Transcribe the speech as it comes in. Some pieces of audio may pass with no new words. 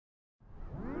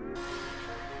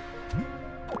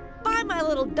my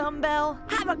little dumbbell.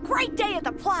 Have a great day at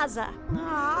the plaza.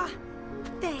 Aw,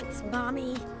 thanks,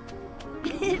 Mommy.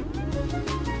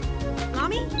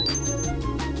 Mommy?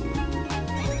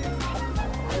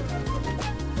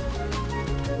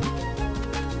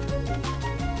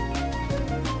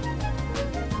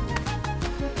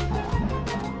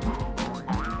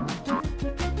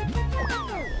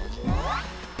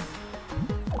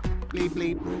 Bleep,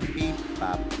 bleep, boop, beep,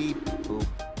 bop, beep, boop.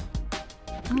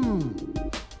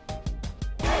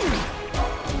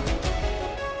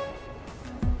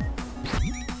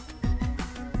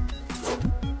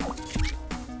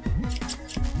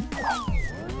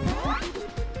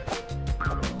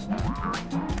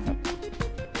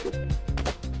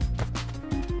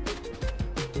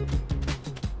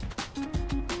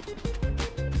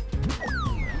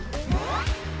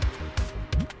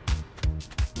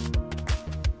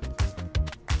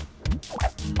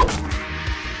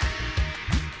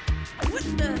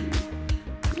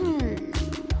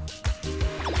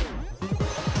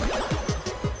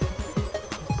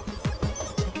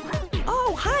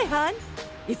 Hi, hon.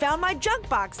 You found my junk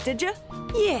box, did you?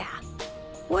 Yeah.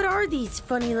 What are these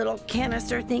funny little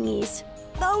canister thingies?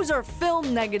 Those are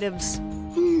film negatives.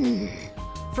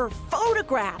 For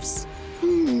photographs.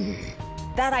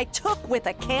 That I took with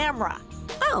a camera.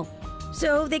 Oh,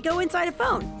 so they go inside a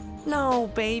phone? No,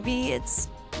 baby, it's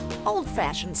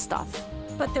old-fashioned stuff.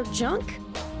 But they're junk?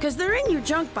 Because they're in your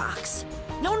junk box.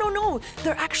 No.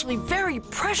 They're actually very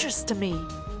precious to me.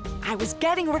 I was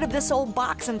getting rid of this old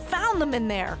box and found them in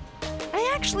there.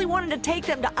 I actually wanted to take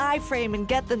them to iFrame and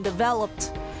get them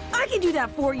developed. I can do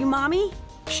that for you, Mommy.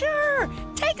 Sure,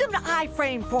 take them to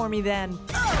iFrame for me then.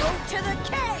 O to the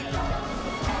K!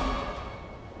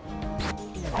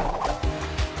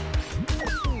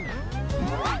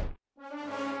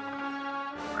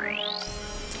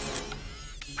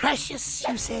 Precious,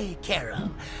 you say, Carol?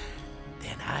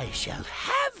 Then I shall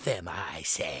have them, I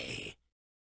say.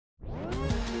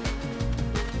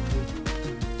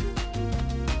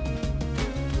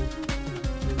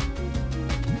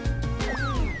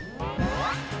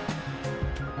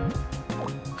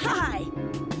 Hi!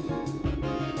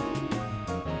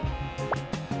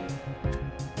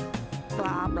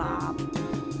 Blah, blah.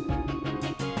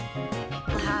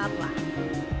 Blah, blah.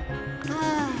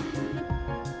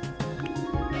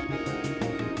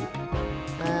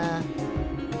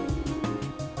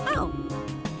 Oh.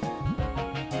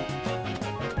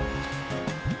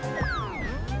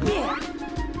 Yeah.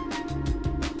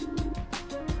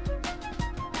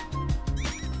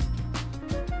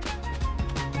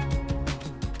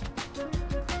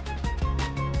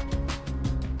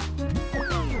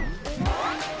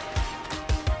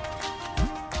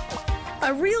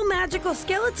 A real magical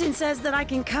skeleton says that I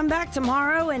can come back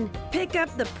tomorrow and pick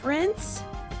up the prints?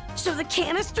 So the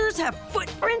canisters have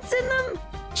footprints in them?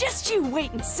 Just you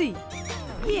wait and see.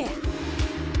 Yeah.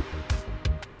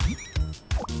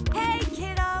 Hey,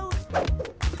 kiddo.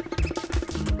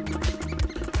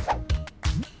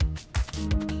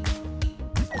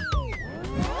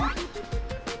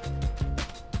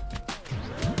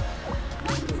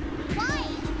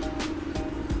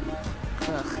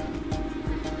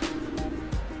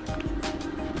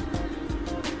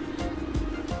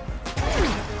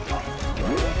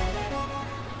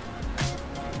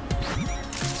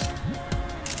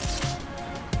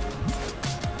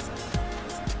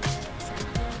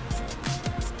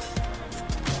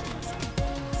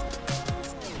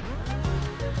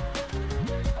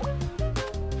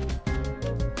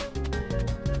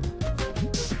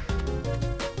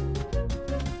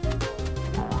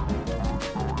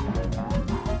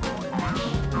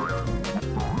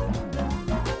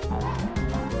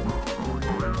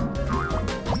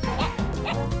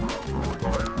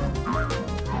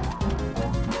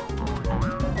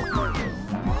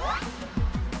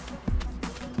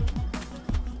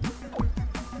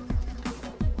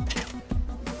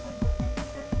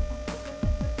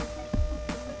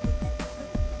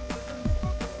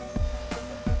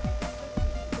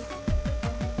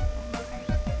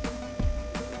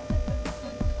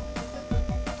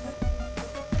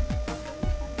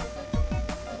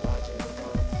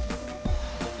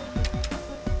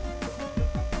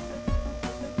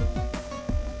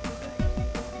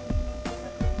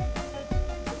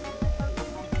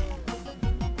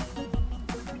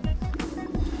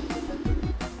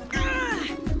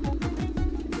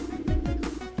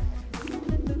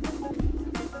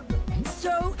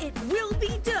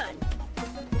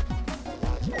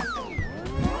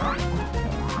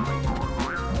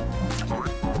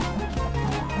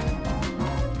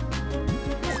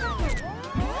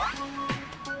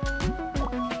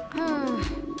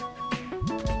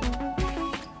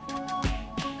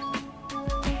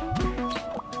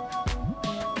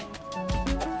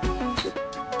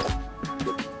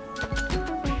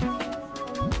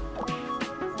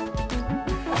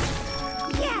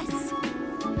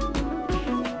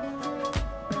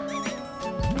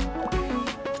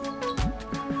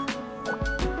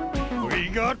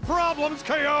 got problems,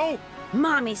 KO!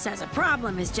 Mommy says a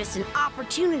problem is just an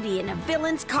opportunity in a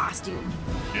villain's costume.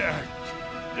 Yeah,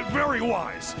 very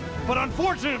wise. But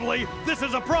unfortunately, this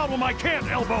is a problem I can't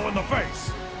elbow in the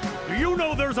face. Do you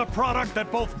know there's a product that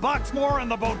both Boxmore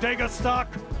and the bodega stock?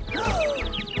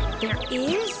 There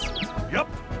is? Yep.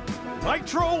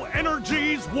 Nitro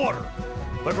Energies water.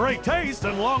 The great taste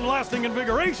and long-lasting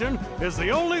invigoration is the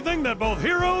only thing that both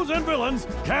heroes and villains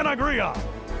can agree on.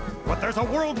 But there's a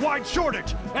worldwide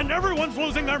shortage, and everyone's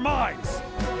losing their minds.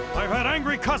 I've had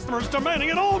angry customers demanding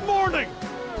it all morning.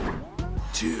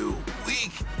 Too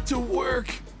weak to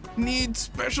work. Need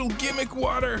special gimmick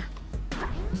water.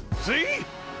 See?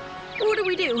 What do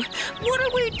we do? What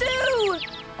do we do?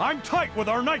 I'm tight with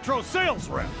our Nitro sales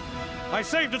rep. I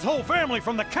saved his whole family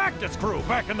from the Cactus crew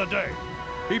back in the day.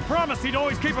 He promised he'd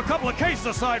always keep a couple of cases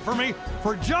aside for me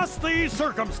for just these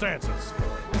circumstances.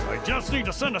 I just need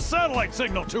to send a satellite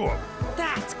signal to him.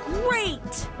 That's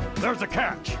great! There's a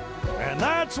catch, and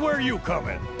that's where you come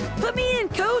in. Put me in,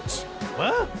 Coach!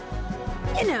 What?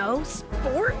 You know,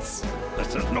 sports.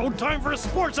 This is no time for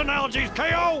sports analogies,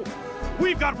 KO!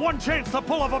 We've got one chance to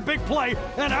pull off a big play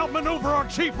and outmaneuver our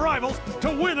chief rivals to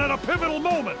win at a pivotal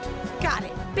moment. Got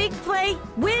it. Big play,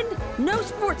 win, no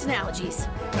sports analogies.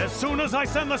 As soon as I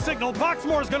send the signal,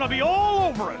 Boxmore's gonna be all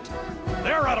over it.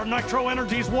 They're out of Nitro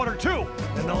Energies water too,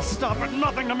 and they'll stop at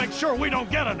nothing to make sure we don't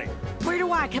get any. Where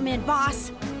do I come in,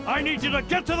 boss? I need you to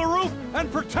get to the roof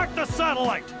and protect the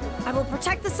satellite. I will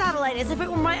protect the satellite as if it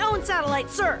were my own satellite,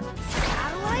 sir.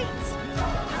 Satellites?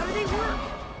 How do they work?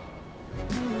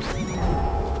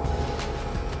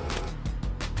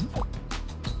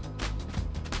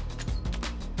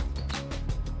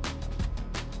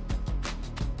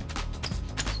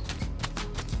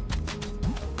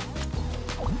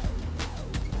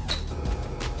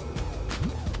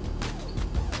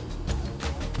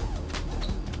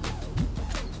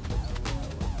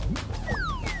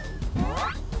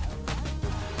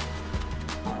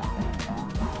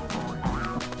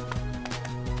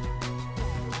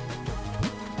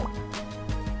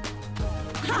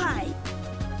 Hi.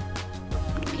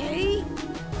 Okay.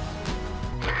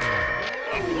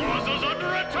 The plaza's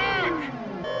under attack!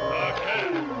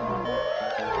 Again.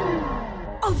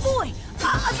 Oh boy!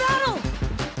 A battle!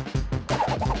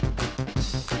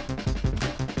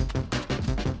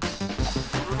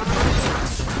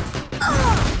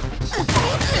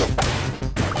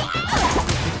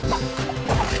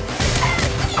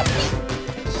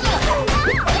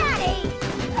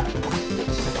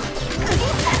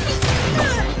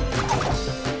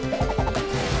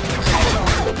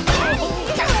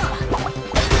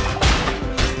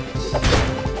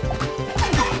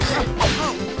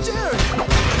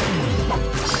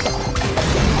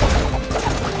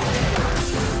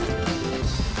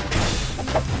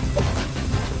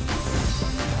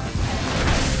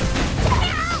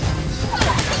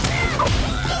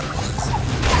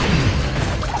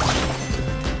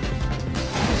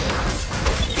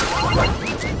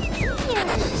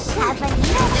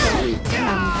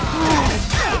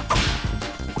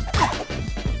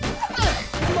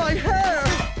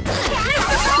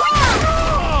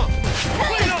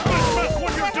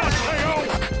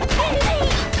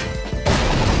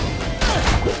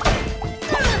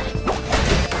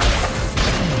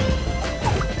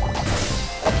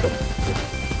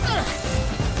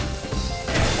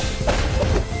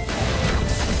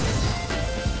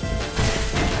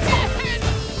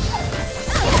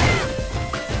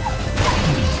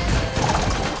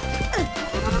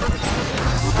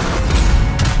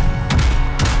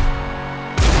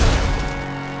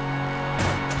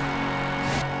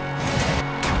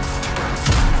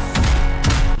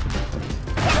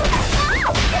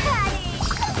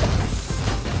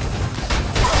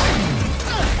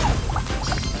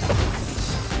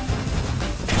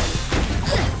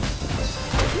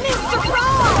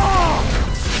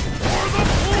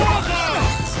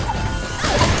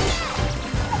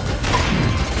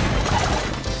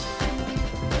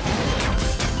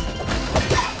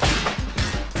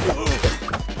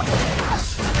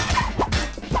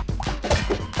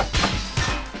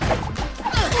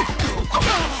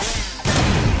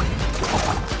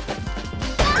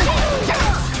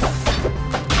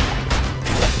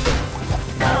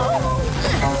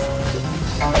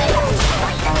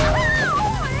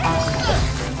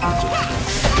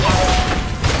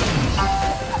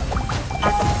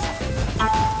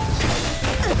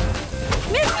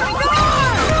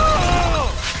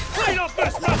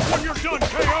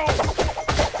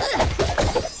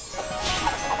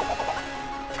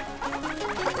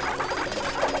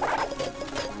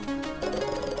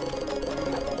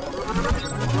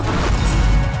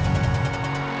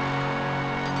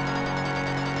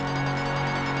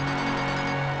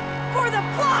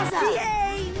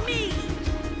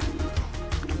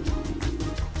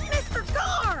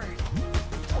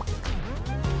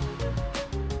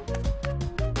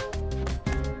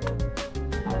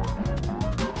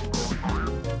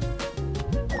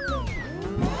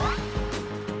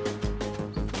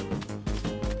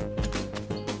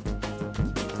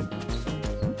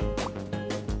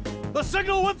 The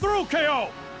signal went through, KO!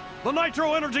 The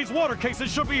Nitro Energies water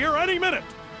cases should be here any minute!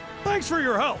 Thanks for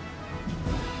your help!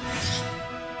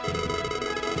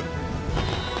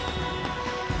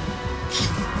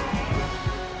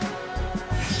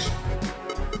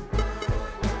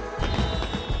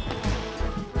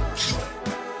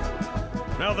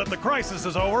 Now that the crisis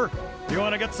is over, you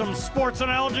want to get some sports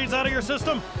analogies out of your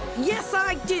system? Yes,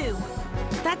 I do.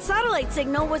 That satellite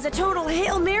signal was a total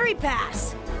Hail Mary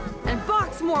pass. And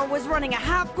Boxmore was running a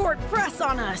half-court press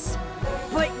on us.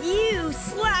 But you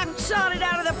slap-shot it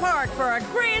out of the park for a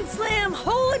Grand Slam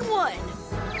hole-in-one.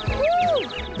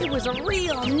 Woo! It was a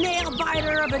real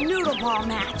nail-biter of a noodle ball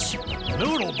match.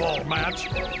 Noodle ball match?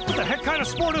 What the heck kind of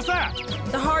sport is that?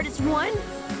 The hardest one?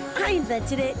 I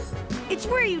invented it. It's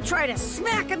where you try to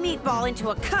smack a meatball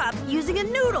into a cup using a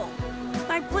noodle.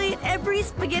 I play it every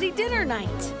spaghetti dinner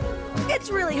night. It's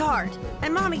really hard,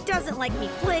 and Mommy doesn't like me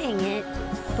playing it.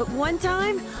 But one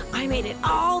time, I made it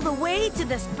all the way to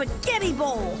the spaghetti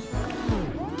bowl.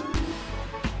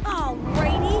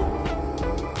 Alrighty.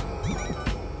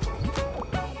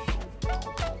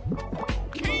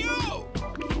 KO!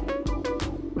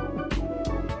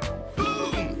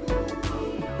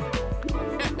 Boom!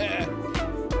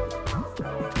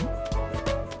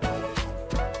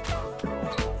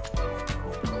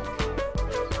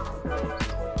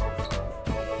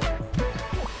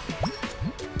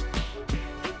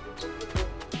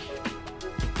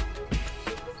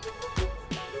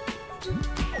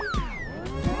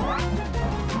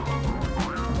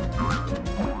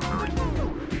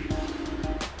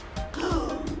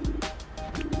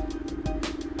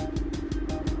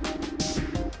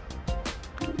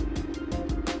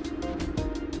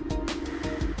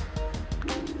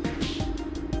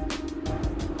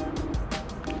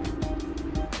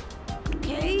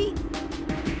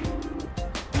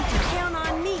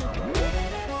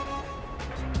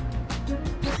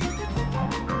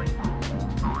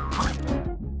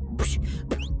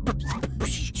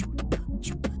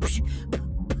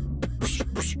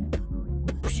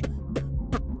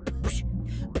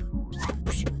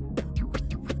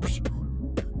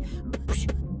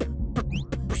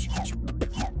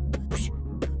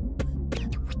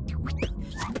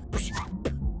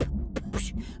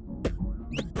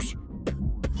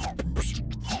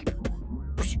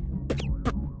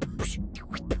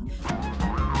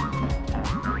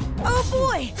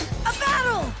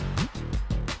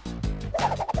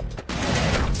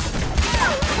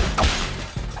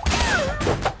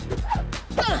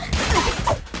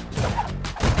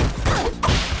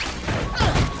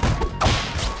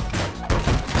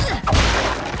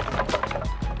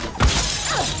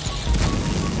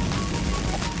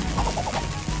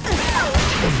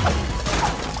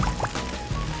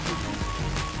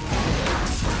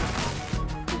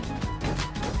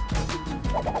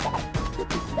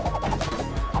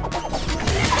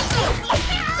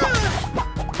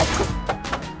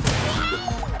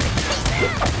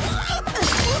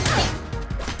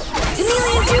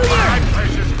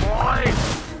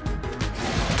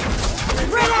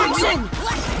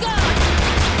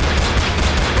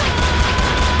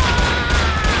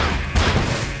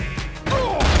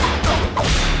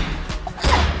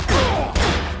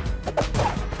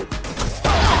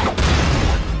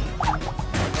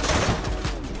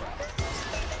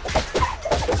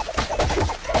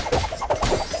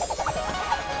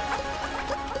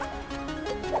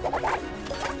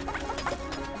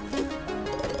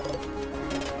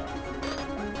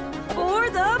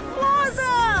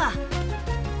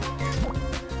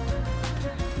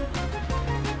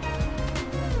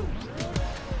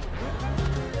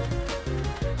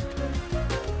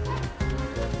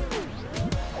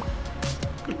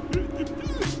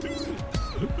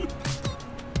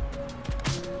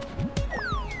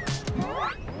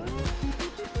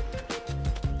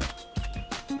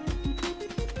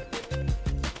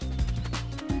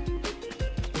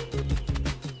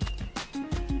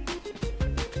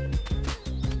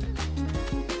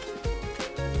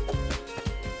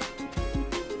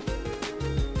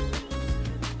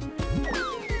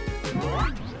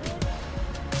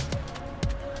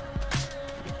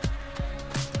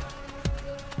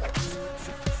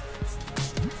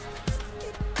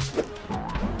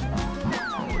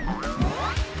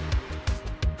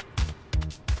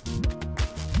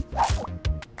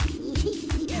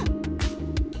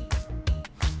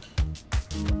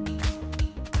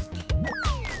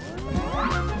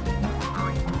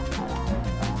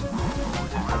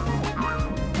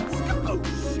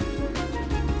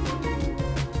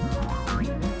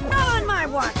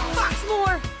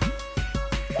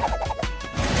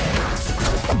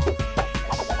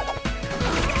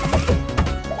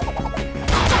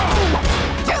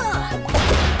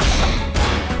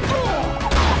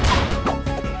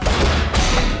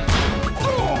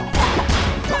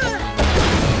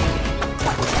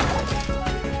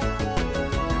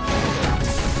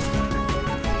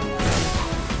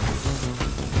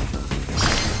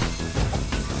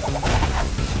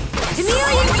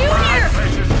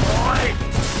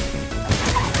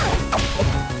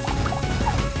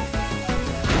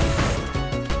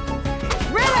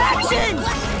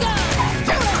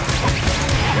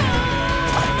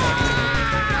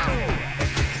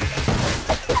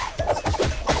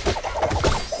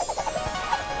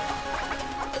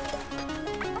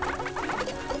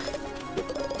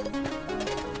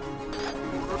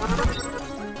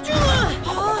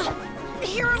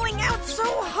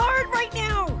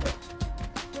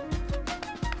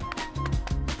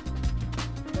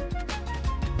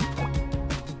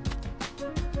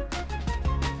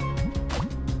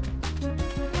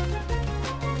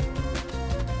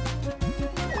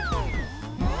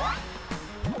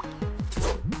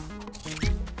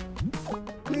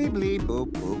 boop,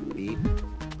 boop, beep.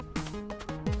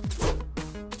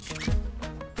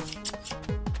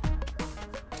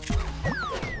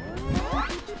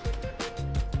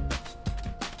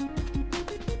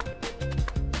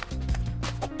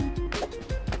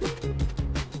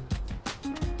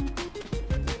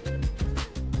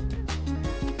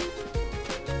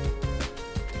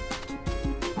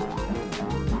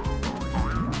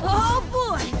 Oh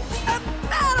boy! A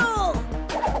battle!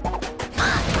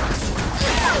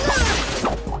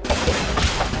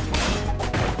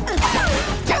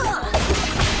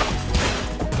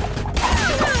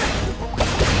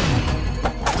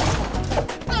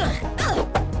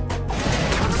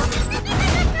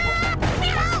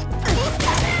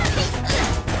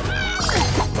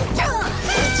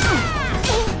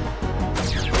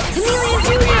 Chameleon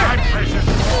Jr.!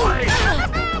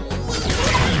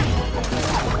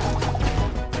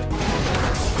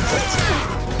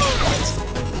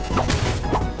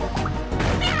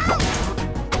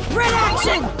 Red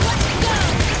action!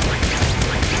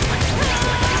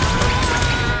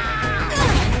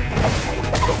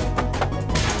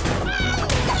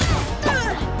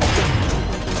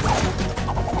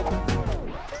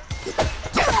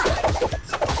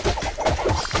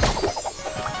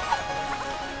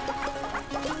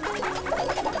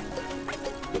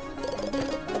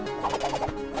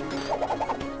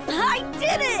 I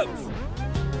did it!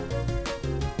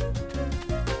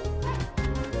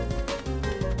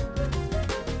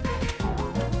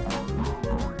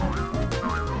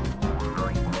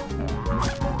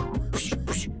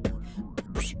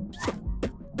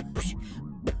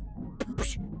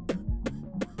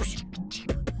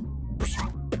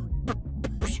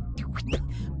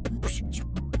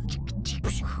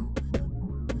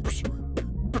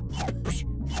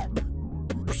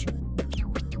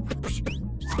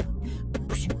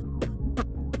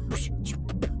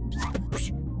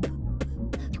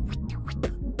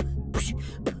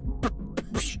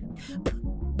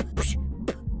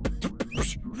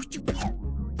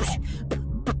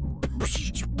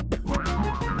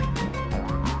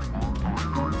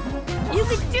 You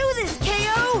can do this,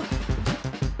 KO!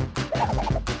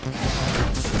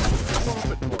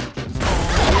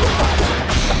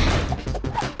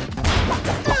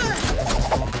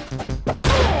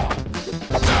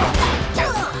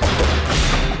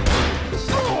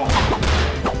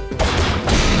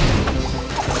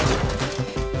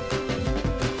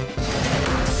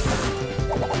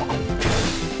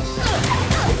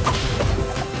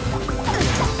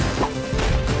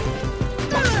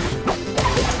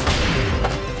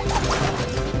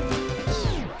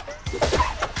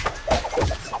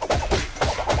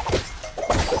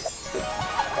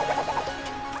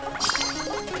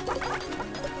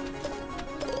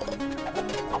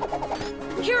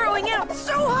 Heroing out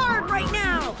so hard right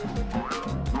now!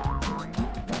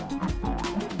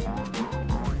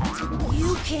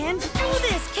 You can do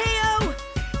this, KO!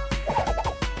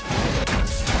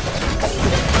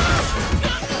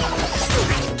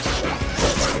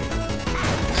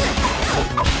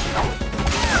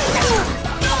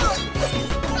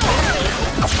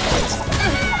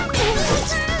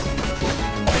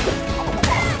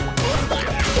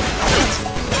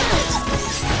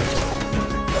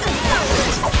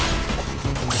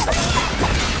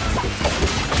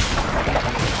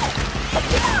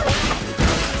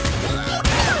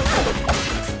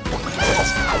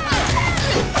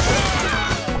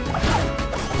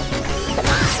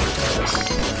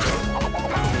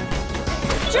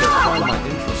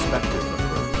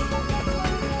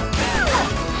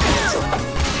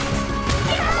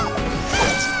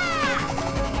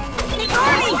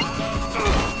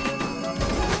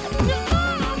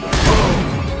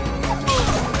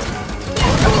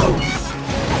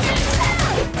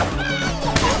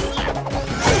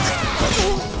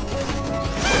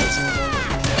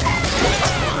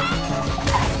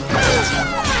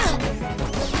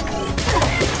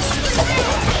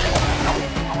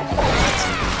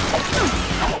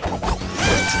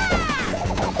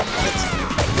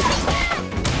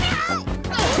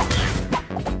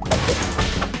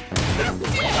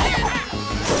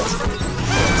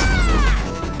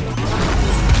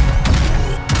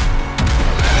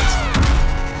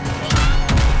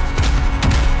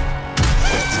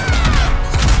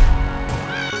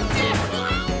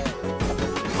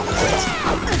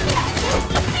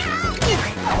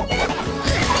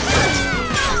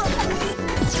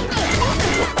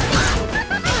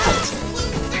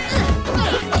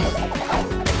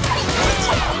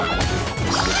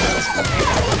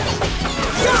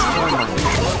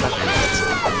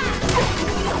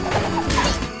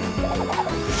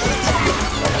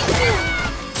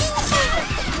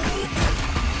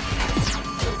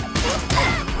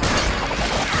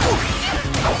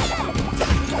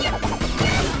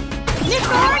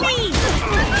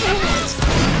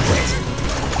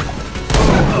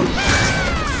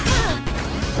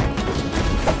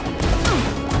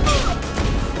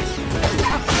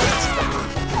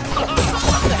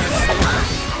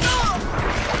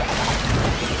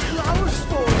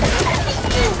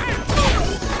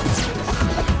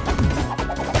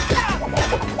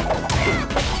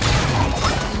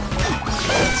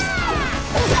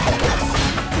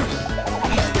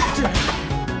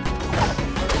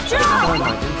 turn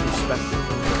my introspective.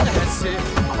 That's it.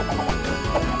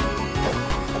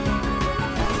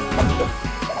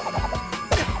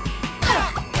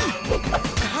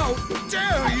 How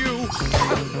dare you!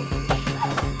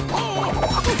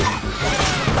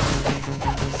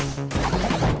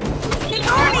 Hey,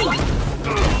 Arnie!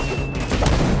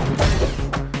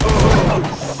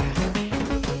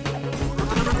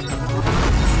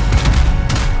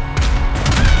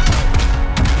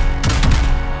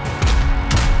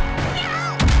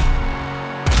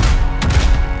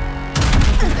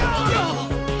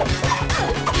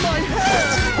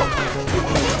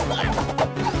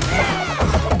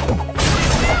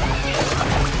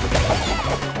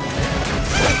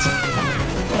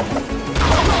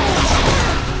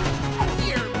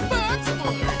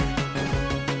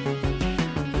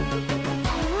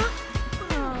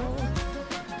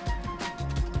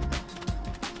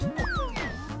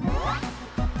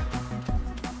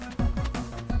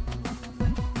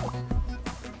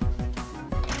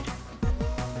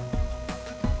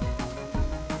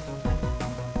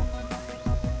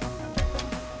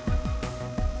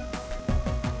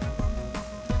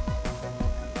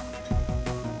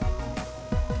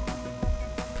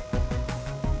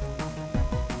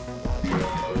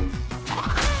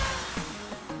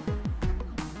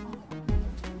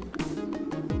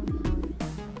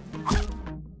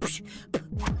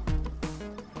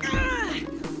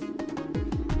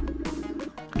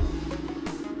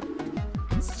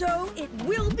 So it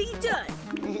will be done.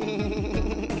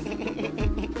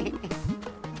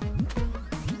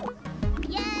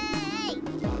 Yay!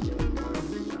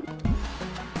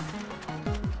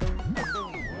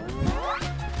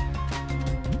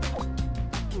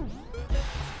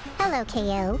 Hello,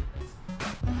 KO.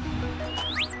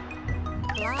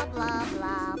 Blah, blah,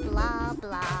 blah, blah,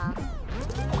 blah.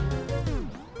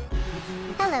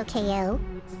 Hello, KO.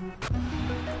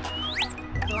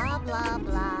 Blah, blah,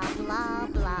 blah, blah,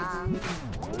 blah.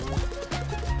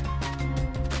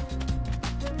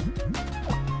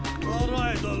 All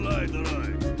right, all right, all right.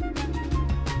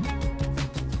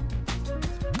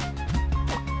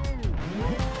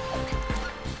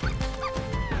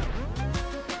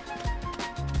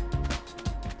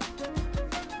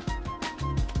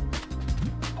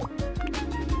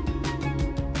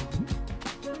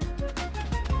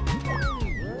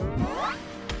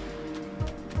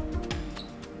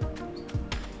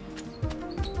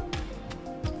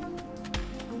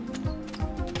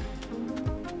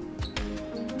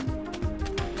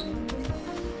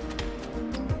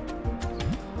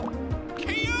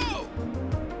 KO!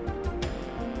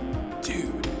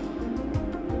 Dude.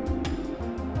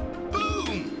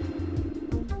 Boom!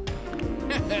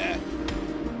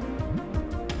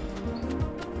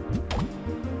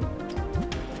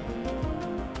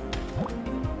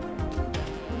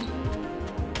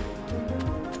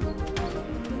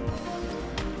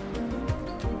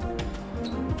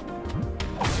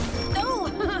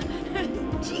 Oh!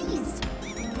 Jeez!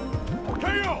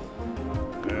 KO!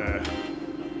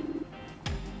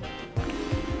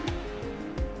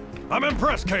 I'm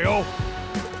impressed, KO.